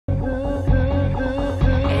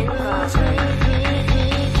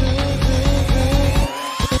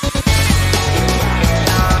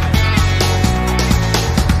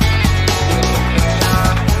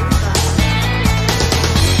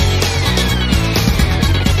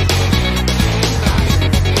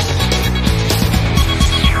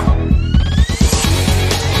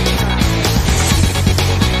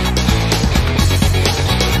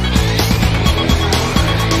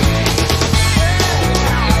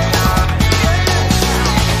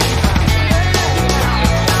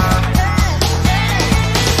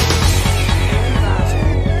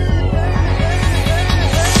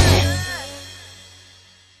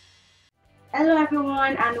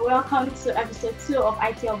welcome to episode 2 of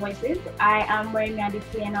ITL Voices. I am Maremi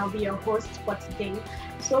Adekwe and I'll be your host for today.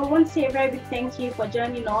 So I want to say a very big thank you for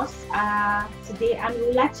joining us today, and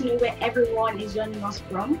we'd like to know where everyone is joining us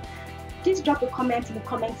from. Please drop a comment in the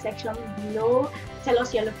comment section below. Tell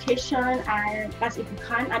us your location, and that's if you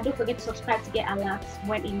can. And don't forget to subscribe to get alerts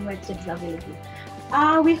when a new episode is available.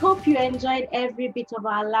 We hope you enjoyed every bit of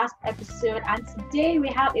our last episode, and today we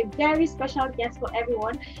have a very special guest for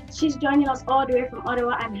everyone. She's joining us all the way from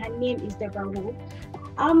Ottawa, and her name is Deborah Wolfe.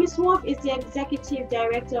 Ms. Wolfe is the Executive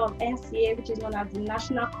Director of NCA, which is known as the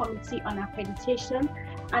National Committee on Accreditation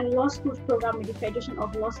and Law Schools Program with the Federation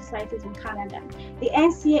of Law Societies in Canada. The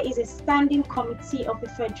NCA is a standing committee of the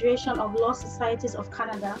Federation of Law Societies of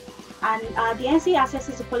Canada, and the NCA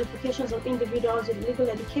assesses the qualifications of individuals with legal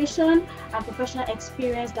education and professional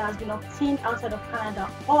experience that has been obtained outside of Canada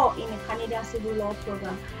or in a Canadian civil law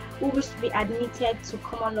program who wish to be admitted to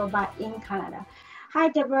common law bar in Canada. Hi,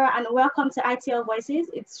 Deborah, and welcome to ITL Voices.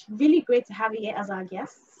 It's really great to have you here as our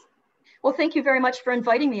guest. Well, thank you very much for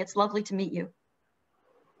inviting me. It's lovely to meet you.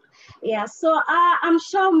 Yeah, so I'm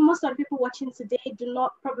sure most of the people watching today do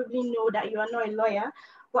not probably know that you are not a lawyer,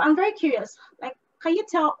 but I'm very curious. Can you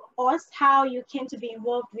tell us how you came to be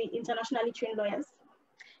involved with internationally trained lawyers?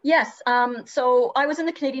 Yes, so I was in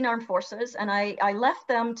the Canadian Armed Forces, and I left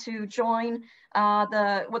them to join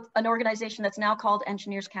an organization that's now called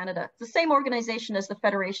Engineers Canada. It's the same organization as the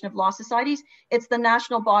Federation of Law Societies. It's the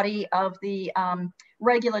national body of the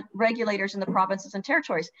regulators in the provinces and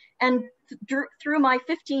territories. And through my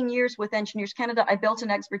 15 years with Engineers Canada, I built an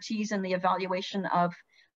expertise in the evaluation of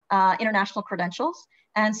international credentials.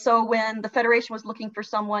 And so when the Federation was looking for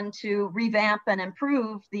someone to revamp and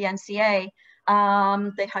improve the NCA,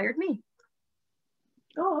 they hired me.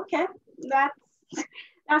 Oh, okay.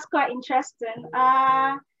 That's quite interesting.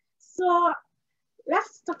 So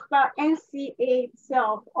let's talk about NCA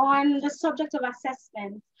itself. On the subject of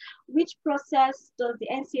assessment, which process does the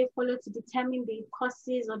NCA follow to determine the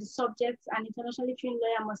courses or the subjects an internationally trained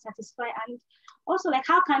lawyer must satisfy? And also,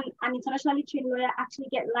 how can an internationally trained lawyer actually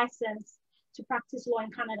get licensed to practice law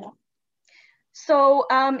in Canada? So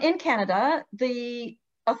in Canada, the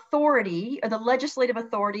authority, or the legislative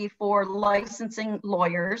authority for licensing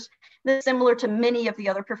lawyers, is similar to many of the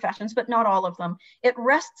other professions, but not all of them. It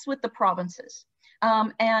rests with the provinces.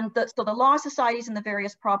 So the law societies in the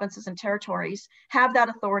various provinces and territories have that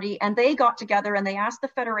authority, and they got together and they asked the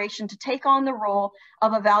Federation to take on the role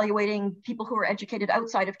of evaluating people who are educated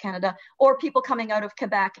outside of Canada, or people coming out of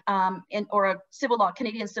Quebec or a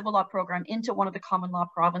Canadian civil law program into one of the common law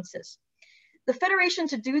provinces. The Federation,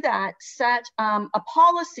 to do that, set a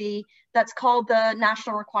policy that's called the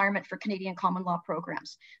National Requirement for Canadian Common Law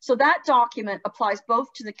Programs. So that document applies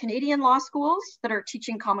both to the Canadian law schools that are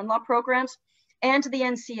teaching common law programs and to the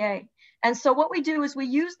NCA. And so what we do is we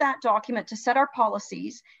use that document to set our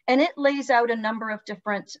policies, and it lays out a number of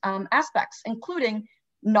different aspects, including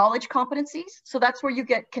knowledge competencies. So that's where you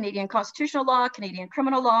get Canadian constitutional law, Canadian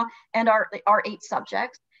criminal law, and our 8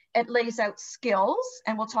 subjects. It lays out skills,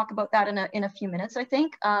 and we'll talk about that in a few minutes, I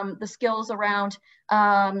think. The skills around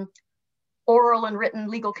oral and written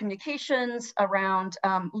legal communications, around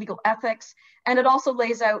legal ethics. And it also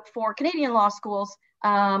lays out for Canadian law schools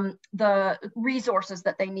the resources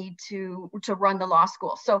that they need to run the law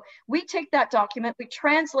school. So we take that document, we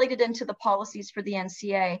translate it into the policies for the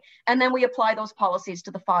NCA, and then we apply those policies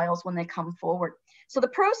to the files when they come forward. So the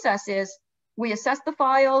process is, we assess the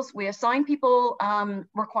files, we assign people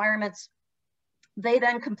requirements, they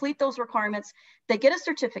then complete those requirements, they get a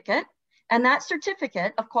certificate, and that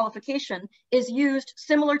certificate of qualification is used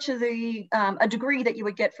similar to a degree that you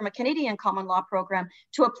would get from a Canadian common law program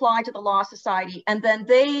to apply to the law society, and then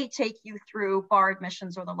they take you through bar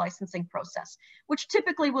admissions or the licensing process, which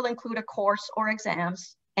typically will include a course or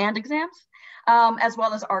exams, as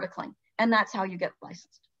well as articling, and that's how you get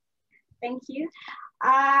licensed. Thank you.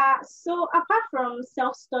 So apart from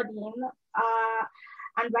self-studying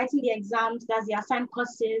and writing the exams, there's the assigned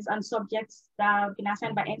courses and subjects that have been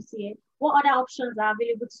assigned by NCA. What other options are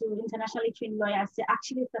available to internationally trained lawyers to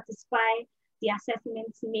actually satisfy the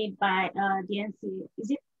assessments made by the NCA? Is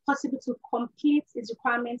it possible to complete its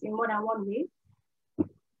requirements in more than one way?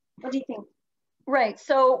 What do you think? Right.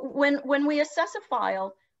 So when we assess a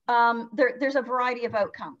file, there's a variety of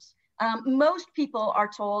outcomes. Most people are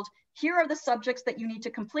told, here are the subjects that you need to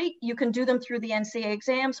complete. You can do them through the NCA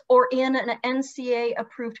exams or in an NCA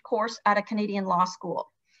approved course at a Canadian law school.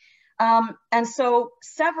 And so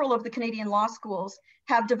several of the Canadian law schools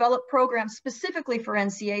have developed programs specifically for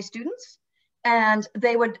NCA students, and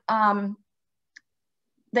they would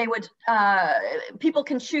people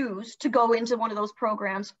can choose to go into one of those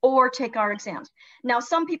programs or take our exams. Now,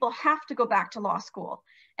 some people have to go back to law school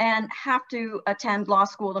and have to attend law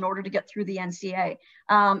school in order to get through the NCA.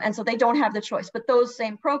 And so they don't have the choice, but those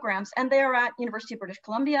same programs, and they're at University of British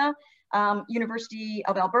Columbia, University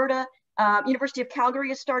of Alberta, University of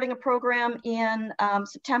Calgary is starting a program in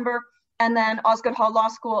September, and then Osgoode Hall Law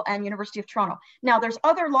School and University of Toronto. Now, there's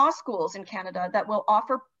other law schools in Canada that will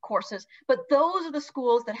offer courses, but those are the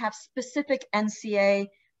schools that have specific NCA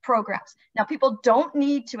programs. Now, people don't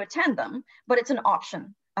need to attend them, but it's an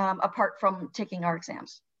option apart from taking our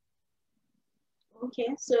exams. Okay,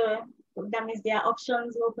 so that means there are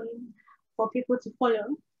options open for people to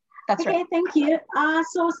follow. That's okay, right. Thank you.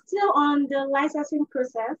 So still on the licensing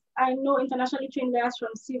process, I know internationally trained lawyers from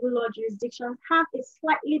civil law jurisdictions have a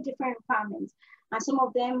slightly different requirements, and some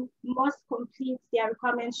of them must complete their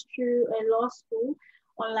requirements through a law school,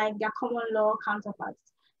 unlike their common law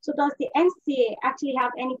counterparts. So does the NCA actually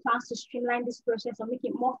have any plans to streamline this process or make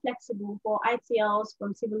it more flexible for ITLs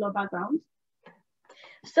from civil law backgrounds?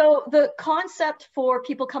 So the concept for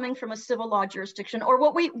people coming from a civil law jurisdiction, or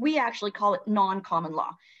what we actually call it non-common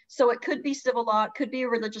law. So it could be civil law, it could be a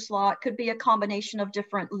religious law, it could be a combination of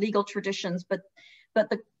different legal traditions, but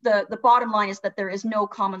the bottom line is that there is no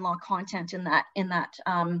common law content in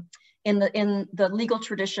the legal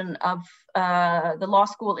tradition of the law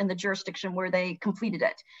school in the jurisdiction where they completed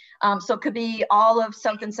it. So it could be all of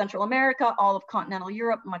South and Central America, all of continental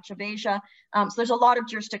Europe, much of Asia. So there's a lot of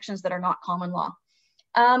jurisdictions that are not common law.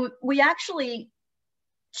 We actually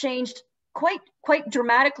quite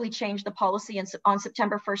dramatically changed the policy on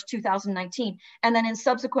September 1st, 2019, and then in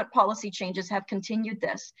subsequent policy changes have continued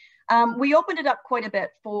this. We opened it up quite a bit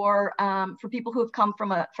for people who have come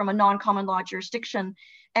from a non-common law jurisdiction,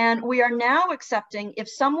 and we are now accepting if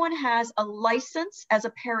someone has a license as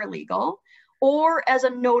a paralegal or as a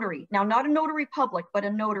notary, now not a notary public, but a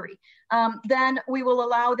notary, then we will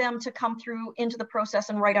allow them to come through into the process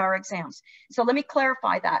and write our exams. So let me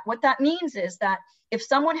clarify that. What that means is that if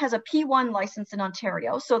someone has a P1 license in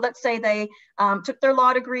Ontario, so let's say they took their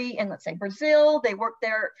law degree in, let's say, Brazil, they worked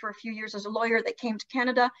there for a few years as a lawyer, they came to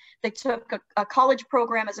Canada, they took a college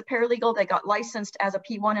program as a paralegal, they got licensed as a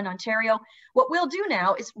P1 in Ontario. What we'll do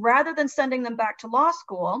now is rather than sending them back to law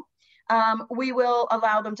school, we will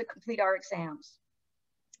allow them to complete our exams.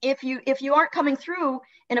 If you aren't coming through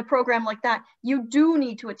in a program like that, you do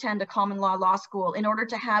need to attend a common law school in order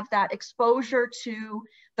to have that exposure to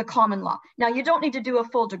the common law. Now, you don't need to do a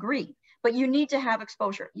full degree, but you need to have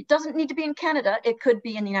exposure. It doesn't need to be in Canada. It could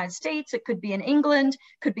be in the United States. It could be in England,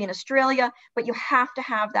 could be in Australia, but you have to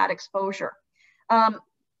have that exposure.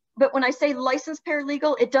 But when I say licensed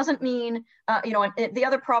paralegal, it doesn't mean, the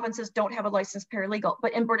other provinces don't have a licensed paralegal,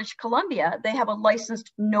 but in British Columbia, they have a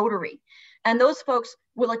licensed notary. And those folks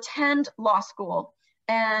will attend law school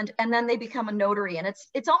and then they become a notary. And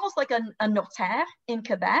it's almost like a notaire in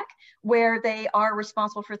Quebec, where they are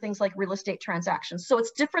responsible for things like real estate transactions. So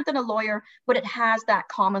it's different than a lawyer, but it has that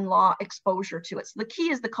common law exposure to it. So the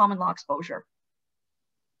key is the common law exposure.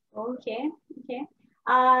 Okay.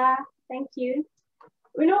 Thank you.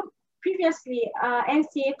 Previously,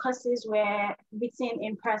 NCA courses were written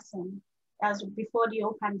in person as before the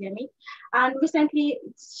whole pandemic, and recently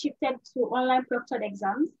it's shifted to online proctored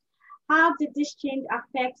exams. How did this change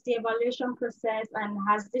affect the evaluation process, and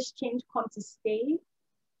has this change come to stay?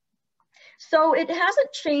 So it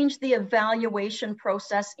hasn't changed the evaluation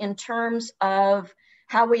process in terms of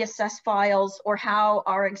how we assess files or how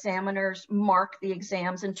our examiners mark the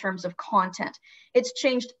exams in terms of content. It's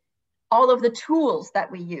changed all of the tools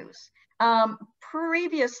that we use.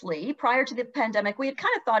 Previously, prior to the pandemic, we had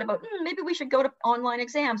kind of thought about maybe we should go to online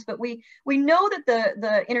exams, but we know that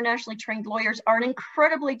the internationally trained lawyers are an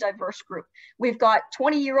incredibly diverse group. We've got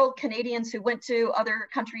 20-year-old Canadians who went to other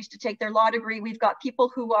countries to take their law degree. We've got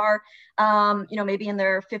people who are, maybe in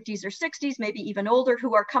their 50s or 60s, maybe even older,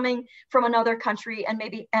 who are coming from another country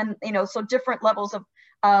so different levels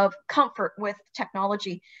of comfort with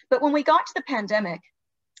technology. But when we got to the pandemic,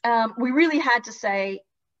 we really had to say,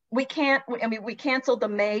 we canceled the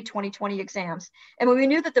May 2020 exams. And when we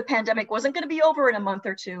knew that the pandemic wasn't going to be over in a month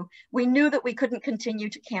or two, we knew that we couldn't continue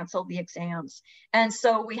to cancel the exams. And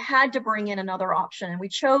so we had to bring in another option. And we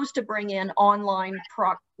chose to bring in online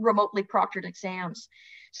remotely proctored exams.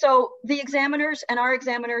 So the examiners and our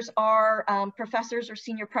examiners are professors or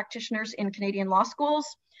senior practitioners in Canadian law schools.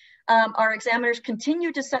 Our examiners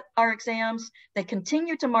continue to set our exams. They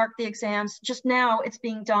continue to mark the exams. Just now it's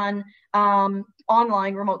being done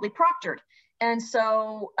online, remotely proctored. And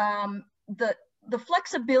so the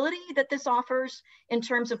flexibility that this offers in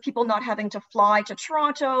terms of people not having to fly to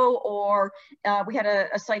Toronto, or we had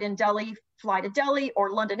a site in Delhi, fly to Delhi,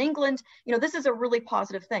 or London, England. You know, this is a really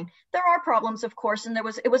positive thing. There are problems, of course, and it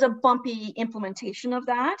was a bumpy implementation of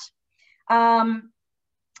that.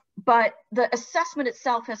 But the assessment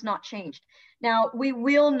itself has not changed. Now, we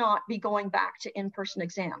will not be going back to in-person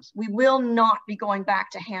exams. We will not be going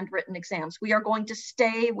back to handwritten exams. We are going to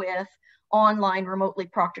stay with online, remotely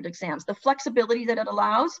proctored exams. The flexibility that it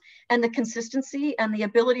allows and the consistency and the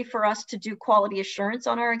ability for us to do quality assurance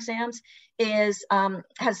on our exams is,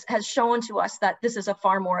 has shown to us that this is a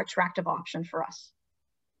far more attractive option for us.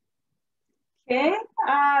 Okay,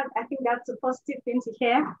 I think that's a positive thing to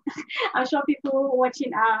hear. I'm sure people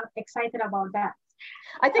watching are excited about that.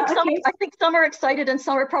 I think some are excited and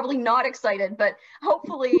some are probably not excited, but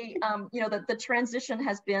hopefully, you know, the transition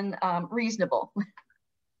has been reasonable.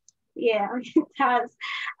 Yeah, it has.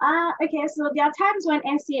 Okay, so there are times when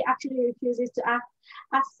NCA actually refuses to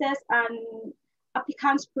access an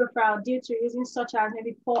applicant's profile due to reasons such as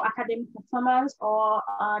maybe poor academic performance or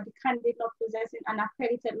the candidate not possessing an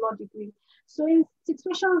accredited law degree. So in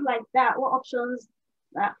situations like that, what options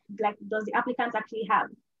does the applicant actually have?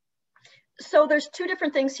 So there's two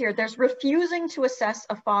different things here. There's refusing to assess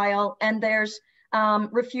a file, and there's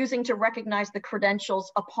refusing to recognize the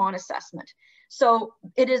credentials upon assessment. So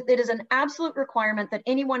it is an absolute requirement that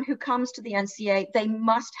anyone who comes to the NCA, they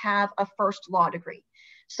must have a first law degree.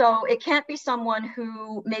 So it can't be someone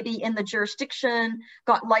who maybe in the jurisdiction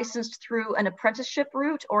got licensed through an apprenticeship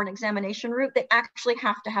route or an examination route. They actually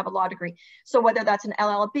have to have a law degree. So whether that's an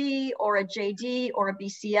LLB or a JD or a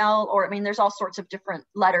BCL, or I mean, there's all sorts of different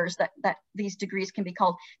letters that these degrees can be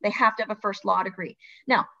called. They have to have a first law degree.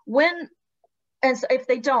 Now, and so if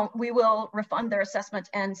they don't, we will refund their assessment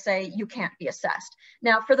and say you can't be assessed.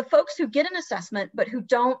 Now, for the folks who get an assessment but who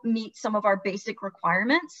don't meet some of our basic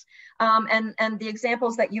requirements, and the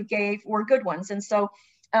examples that you gave were good ones. And so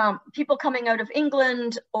people coming out of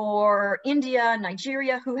England or India,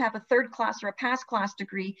 Nigeria, who have a third class or a pass class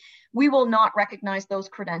degree, we will not recognize those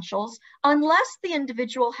credentials unless the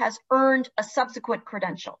individual has earned a subsequent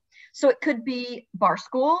credential. So it could be bar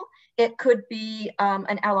school, it could be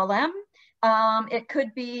an LLM, it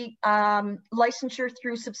could be licensure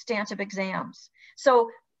through substantive exams. So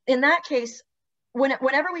in that case,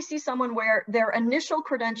 whenever we see someone where their initial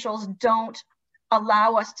credentials don't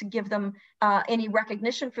allow us to give them any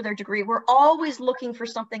recognition for their degree, we're always looking for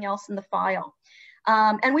something else in the file.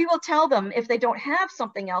 And we will tell them if they don't have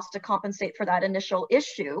something else to compensate for that initial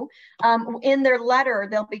issue. In their letter,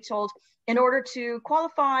 they'll be told, in order to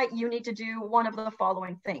qualify, you need to do one of the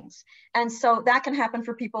following things. And so that can happen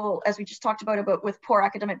for people, as we just talked about with poor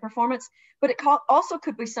academic performance, but it also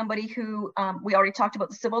could be somebody who, we already talked about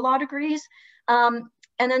the civil law degrees, and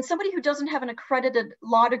then somebody who doesn't have an accredited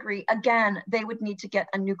law degree, again, they would need to get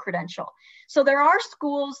a new credential. So there are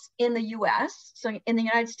schools in the US, so in the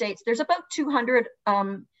United States, there's about 200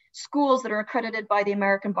 schools that are accredited by the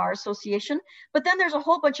American Bar Association, but then there's a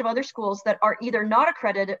whole bunch of other schools that are either not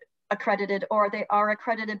accredited or they are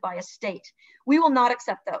accredited by a state. We will not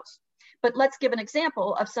accept those. But let's give an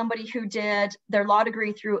example of somebody who did their law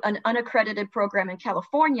degree through an unaccredited program in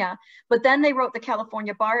California, but then they wrote the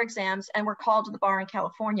California bar exams and were called to the bar in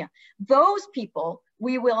California. Those people,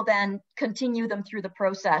 we will then continue them through the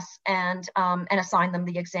process and assign them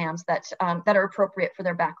the exams that are appropriate for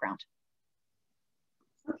their background.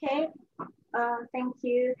 Okay, thank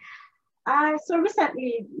you. So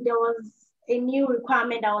recently there was a new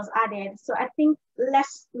requirement that was added. So I think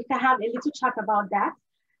we can have a little chat about that.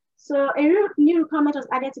 So a new requirement was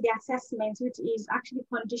added to the assessment, which is actually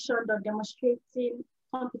conditioned on demonstrating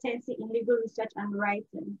competency in legal research and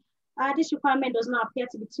writing. This requirement does not appear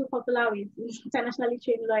to be too popular with internationally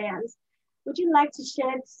trained lawyers. Would you like to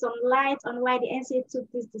shed some light on why the NCA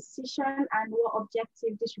took this decision and what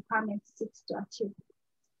objective this requirement seeks to achieve?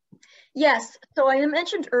 Yes, so I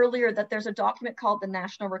mentioned earlier that there's a document called the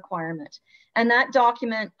National Requirement, and that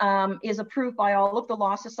document is approved by all of the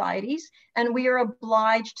law societies, and we are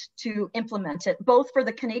obliged to implement it, both for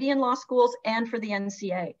the Canadian law schools and for the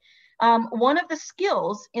NCA. One of the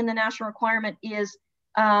skills in the National Requirement is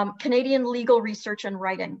Canadian legal research and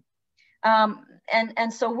writing.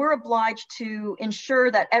 And so we're obliged to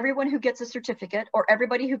ensure that everyone who gets a certificate or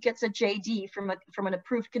everybody who gets a JD from an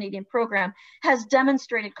approved Canadian program has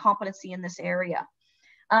demonstrated competency in this area.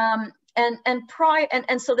 And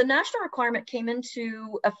so the national requirement came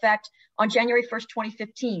into effect on January 1st,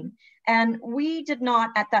 2015. And we did not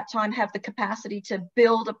at that time have the capacity to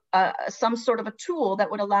build some sort of a tool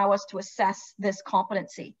that would allow us to assess this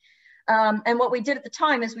competency. And what we did at the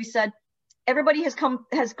time is we said, everybody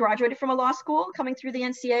has graduated from a law school coming through the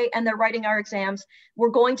NCA and they're writing our exams. We're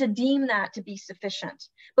going to deem that to be sufficient.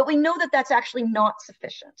 But we know that that's actually not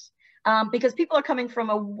sufficient because people are coming from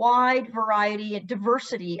a wide variety and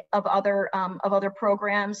diversity of other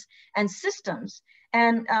programs and systems.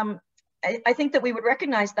 And I think that we would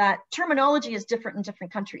recognize that terminology is different in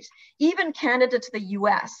different countries. Even Canada to the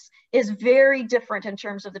US is very different in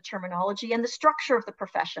terms of the terminology and the structure of the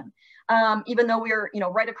profession. Even though we're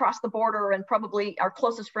right across the border and probably our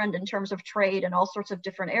closest friend in terms of trade and all sorts of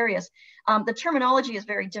different areas, the terminology is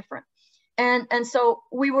very different. And so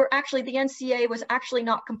the NCA was actually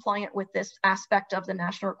not compliant with this aspect of the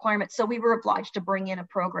national requirement. So we were obliged to bring in a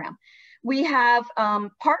program. We have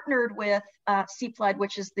partnered with CPLED,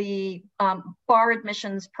 which is the bar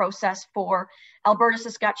admissions process for Alberta,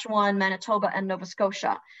 Saskatchewan, Manitoba, and Nova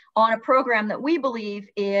Scotia, on a program that we believe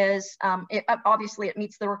is, obviously it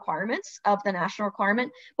meets the requirements of the national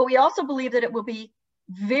requirement, but we also believe that it will be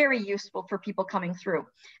very useful for people coming through.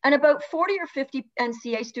 And about 40 or 50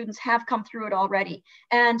 NCA students have come through it already.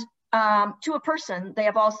 And to a person, they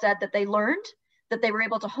have all said that they learned, that they were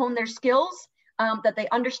able to hone their skills, that they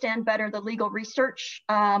understand better the legal research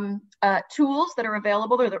tools that are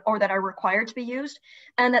available or that are required to be used,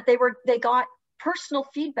 and that they got personal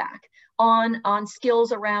feedback on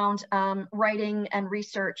skills around writing and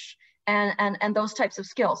research and those types of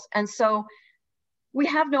skills. And so we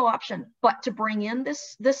have no option but to bring in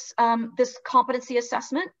this competency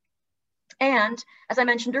assessment. And as I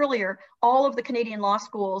mentioned earlier, all of the Canadian law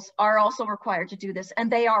schools are also required to do this, and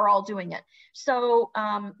they are all doing it. So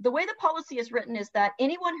the way the policy is written is that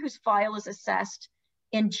anyone whose file is assessed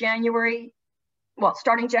in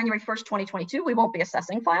starting January 1st, 2022, we won't be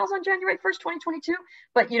assessing files on January 1st, 2022,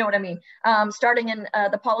 but you know what I mean. Starting in,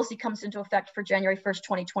 the policy comes into effect for January 1st,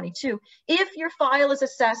 2022. If your file is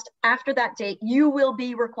assessed after that date, you will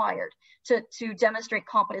be required to demonstrate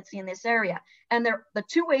competency in this area. And the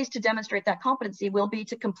two ways to demonstrate that competency will be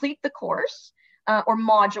to complete the course, or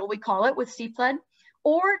module we call it with CPLED,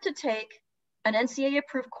 or to take an NCA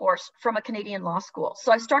approved course from a Canadian law school.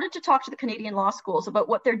 So I've started to talk to the Canadian law schools about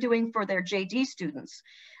what they're doing for their JD students.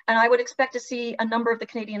 And I would expect to see a number of the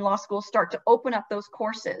Canadian law schools start to open up those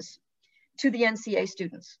courses to the NCA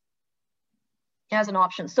students as an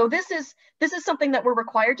option. So this is something that we're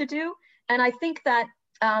required to do. And I think that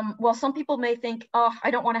while some people may think, oh,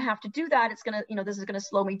 I don't want to have to do that, it's gonna, this is gonna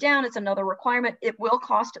slow me down, it's another requirement, it will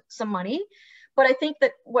cost some money. But I think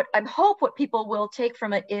that what people will take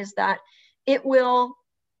from it is that it will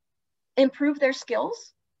improve their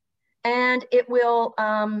skills and it will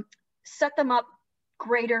set them up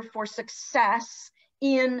greater for success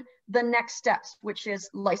in the next steps, which is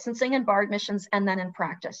licensing and bar admissions and then in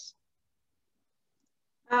practice.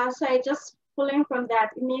 So I just pulling from that,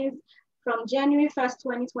 it means from January 1st,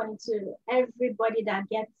 2022, everybody that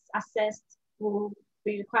gets assessed will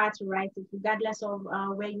be required to write it, regardless of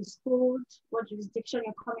where you schooled, what jurisdiction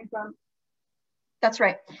you're coming from. That's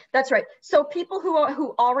right. That's right. So people who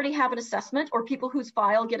already have an assessment, or people whose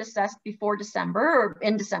file get assessed before December or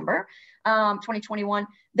in December 2021,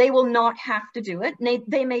 they will not have to do it.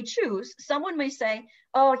 They may choose. Someone may say,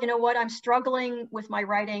 oh, you know what, I'm struggling with my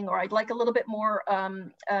writing, or I'd like a little bit more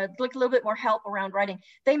help around writing.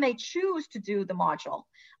 They may choose to do the module.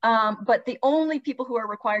 But the only people who are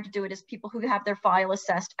required to do it is people who have their file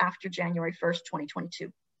assessed after January 1st,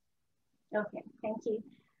 2022. Okay, thank you.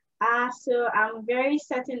 So I'm very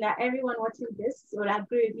certain that everyone watching this will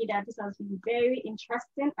agree with me that this has been very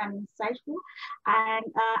interesting and insightful. And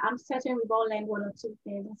I'm certain we've all learned one or two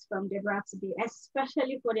things from Deborah today,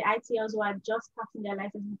 especially for the ITLs who are just starting their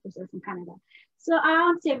licensing process in Canada. So I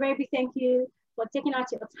want to say a very big thank you for taking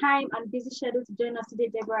out your time and busy schedule to join us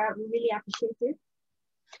today, Deborah. We really appreciate it.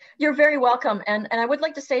 You're very welcome. And I would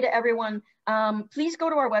like to say to everyone, please go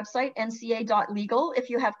to our website, nca.legal. If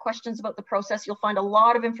you have questions about the process, you'll find a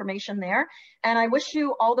lot of information there. And I wish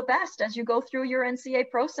you all the best as you go through your NCA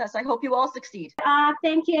process. I hope you all succeed.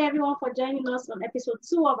 Thank you everyone for joining us on episode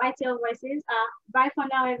 2 of ITL Voices. Bye for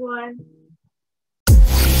now, everyone.